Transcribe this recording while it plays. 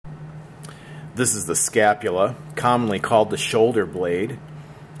This is the scapula, commonly called the shoulder blade.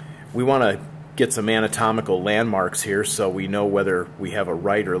 We want to get some anatomical landmarks here so we know whether we have a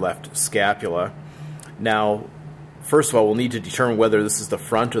right or left scapula. Now, first of all, we'll need to determine whether this is the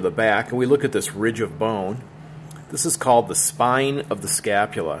front or the back, and we look at this ridge of bone. This is called the spine of the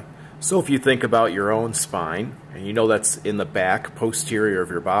scapula. So if you think about your own spine, and you know that's in the back, posterior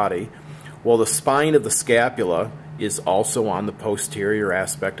of your body, well, the spine of the scapula is also on the posterior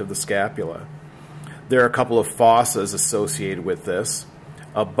aspect of the scapula. There are a couple of fossas associated with this.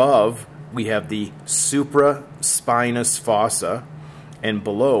 Above, we have the supraspinous fossa, and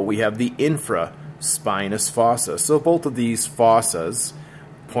below we have the infraspinous fossa. So both of these fossas,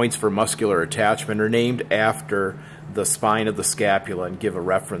 points for muscular attachment, are named after the spine of the scapula and give a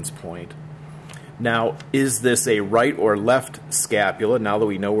reference point. Now, is this a right or left scapula, now that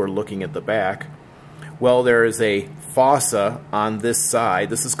we know we're looking at the back? Well, there is a fossa on this side.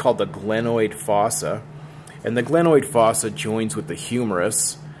 This is called the glenoid fossa. And the glenoid fossa joins with the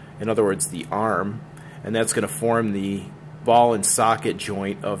humerus, in other words, the arm, and that's going to form the ball and socket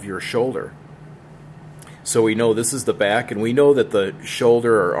joint of your shoulder. So we know this is the back, and we know that the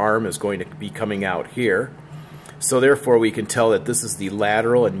shoulder or arm is going to be coming out here. So therefore we can tell that this is the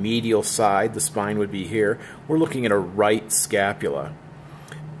lateral and medial side. The spine would be here. We're looking at a right scapula.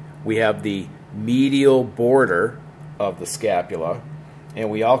 We have the medial border of the scapula,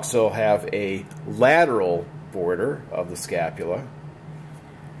 and we also have a lateral border of the scapula.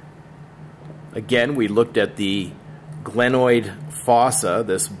 Again, we looked at the glenoid fossa.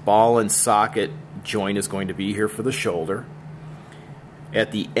 This ball and socket joint is going to be here for the shoulder.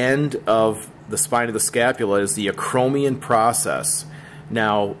 At the end of the spine of the scapula is the acromion process.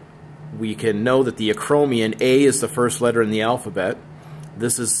 Now, we can know that the acromion, A is the first letter in the alphabet.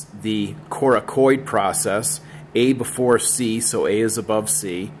 This is the coracoid process, A before C, so A is above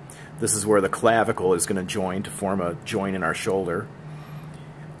C. This is where the clavicle is going to join to form a joint in our shoulder.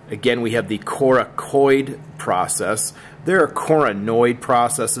 Again, we have the coracoid process. There are coronoid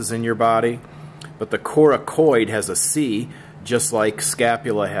processes in your body, but the coracoid has a C, just like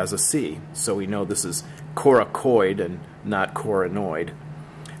scapula has a C. So we know this is coracoid and not coronoid.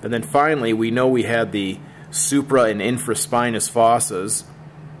 And then finally, we know we had the supra and infraspinous fossas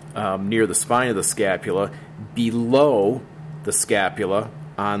near the spine of the scapula. Below the scapula,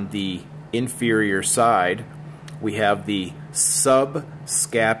 on the inferior side, we have the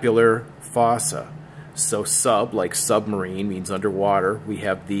subscapular fossa. So sub, like submarine, means underwater. We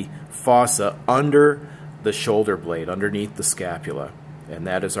have the fossa under the shoulder blade, underneath the scapula. And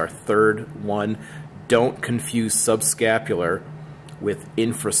that is our third one. Don't confuse subscapular with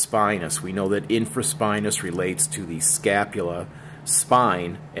infraspinous. We know that infraspinous relates to the scapula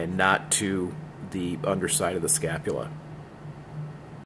spine and not to the underside of the scapula.